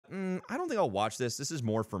don't think I'll watch this. This is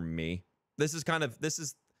more for me. This is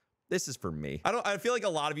for me. I feel like a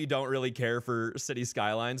lot of you don't really care for City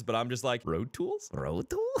Skylines, but I'm just like, road tools? Road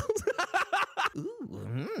tools?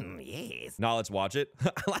 Ooh, yes. Now let's watch it.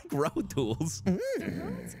 I like road tools. The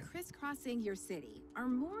roads crisscrossing your city are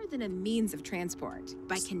more than a means of transport.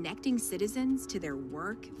 By connecting citizens to their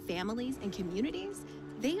work, families, and communities,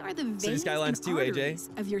 they are the veins and arteries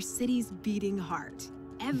of your city's beating heart.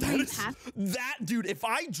 Every path. Dude, if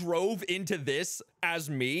I drove into this as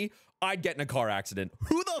me, I'd get in a car accident.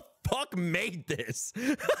 Who the fuck made this?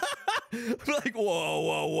 Like,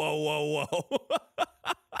 whoa.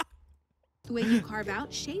 The way you carve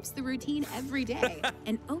out shapes the routine every day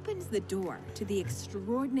and opens the door to the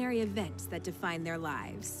extraordinary events that define their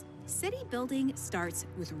lives. City building starts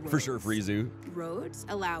with roads. For sure, Frizu. Roads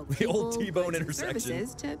allow the people, old T-bone goods, and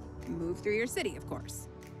services to move through your city, of course.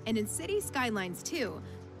 And in City Skylines 2,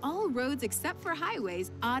 all roads except for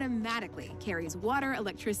highways automatically carries water,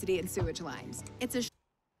 electricity, and sewage lines.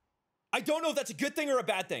 I don't know if that's a good thing or a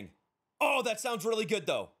bad thing. Oh, that sounds really good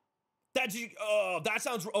though. That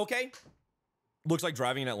sounds okay. Looks like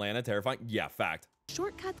driving in Atlanta terrifying. Yeah, fact.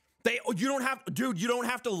 Shortcut. You don't have, dude. You don't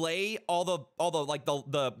have to lay all the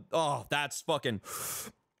oh, that's fucking.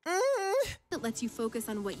 That lets you focus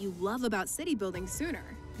on what you love about city building sooner.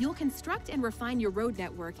 You'll construct and refine your road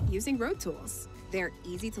network using road tools. They're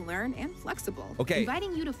easy to learn and flexible,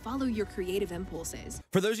 inviting you to follow your creative impulses.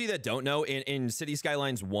 For those of you that don't know, in City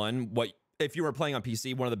Skylines 1, if you were playing on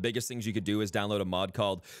PC, one of the biggest things you could do is download a mod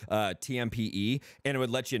called TMPE, and it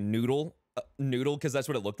would let you noodle, because that's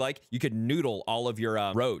what it looked like. You could noodle all of your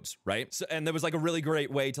roads, right? So, and there was like a really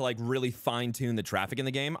great way to like really fine tune the traffic in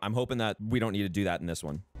the game. I'm hoping that we don't need to do that in this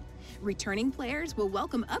one. Returning players will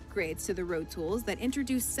welcome upgrades to the road tools that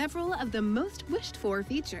introduce several of the most wished for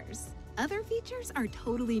features. Other features are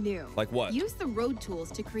totally new. Like what? Use the road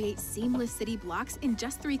tools to create seamless city blocks in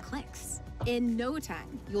just 3 clicks. In no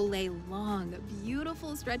time, you'll lay long,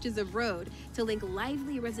 beautiful stretches of road to link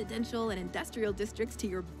lively residential and industrial districts to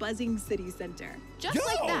your buzzing city center. Just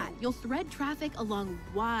like that, you'll thread traffic along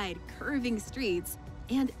wide, curving streets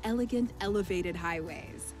and elegant, elevated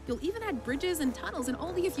highways. You'll even add bridges and tunnels in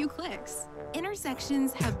only a few clicks.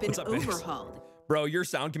 Intersections have been overhauled. Bro, your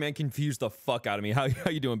sound command confused the fuck out of me. How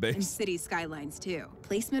you doing, babe? In City Skylines 2,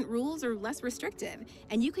 placement rules are less restrictive,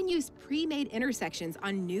 and you can use pre-made intersections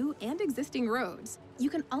on new and existing roads. You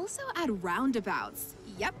can also add roundabouts.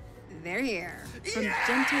 Yep, they're here. From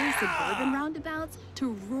gentle suburban roundabouts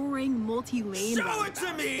to roaring multi-lane roundabouts. Show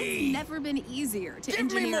it to me! It's never been easier to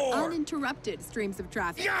engineer uninterrupted streams of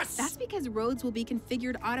traffic. Yes! That's because roads will be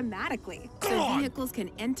configured automatically, so vehicles can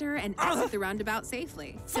enter and exit the roundabout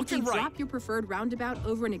safely. Simply drop your preferred roundabout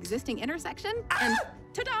over an existing intersection, and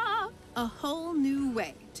ta-da! A whole new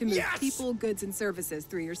way to move people, goods, and services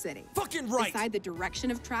through your city. Fucking right! Decide the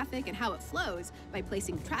direction of traffic and how it flows by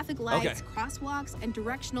placing traffic lights, crosswalks, and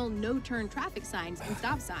directional no-turn traffic signs and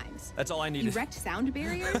stop signs. That's all I needed. Erect sound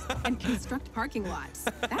barriers and construct parking lots.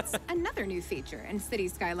 That's another new feature in City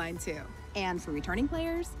Skyline 2. And for returning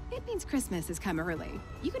players, it means Christmas has come early.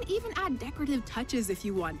 You can even add decorative touches if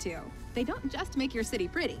you want to. They don't just make your city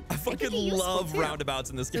pretty. I fucking love roundabouts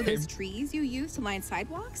in this game. So those trees you use to line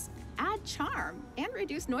sidewalks add charm and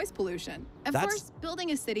reduce noise pollution. Of course,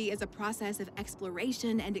 building a city is a process of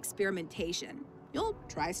exploration and experimentation. You'll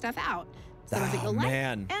try stuff out. Some of it you'll like,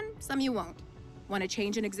 and some you won't. Want to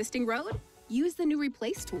change an existing road? Use the new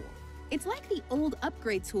Replace tool. It's like the old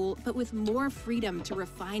Upgrade tool, but with more freedom to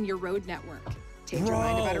refine your road network. Change your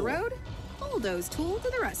mind about a road? Bulldoze tool to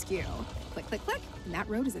the rescue. Click, click, click, and that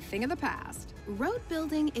road is a thing of the past. Road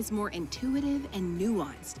building is more intuitive and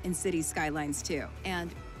nuanced in City Skylines 2,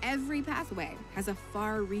 and every pathway has a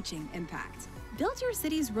far-reaching impact. Build your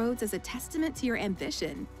city's roads as a testament to your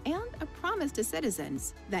ambition and a promise to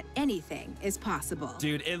citizens that anything is possible.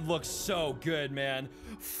 Dude, it looks so good, man.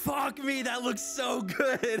 Fuck me, that looks so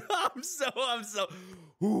good. I'm so.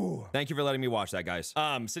 Ooh. Thank you for letting me watch that, guys.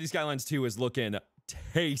 City Skylines 2 is looking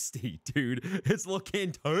tasty, dude. It's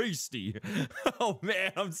looking tasty. Oh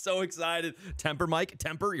man, I'm so excited. Temper, Mike.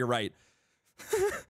 Temper, you're right.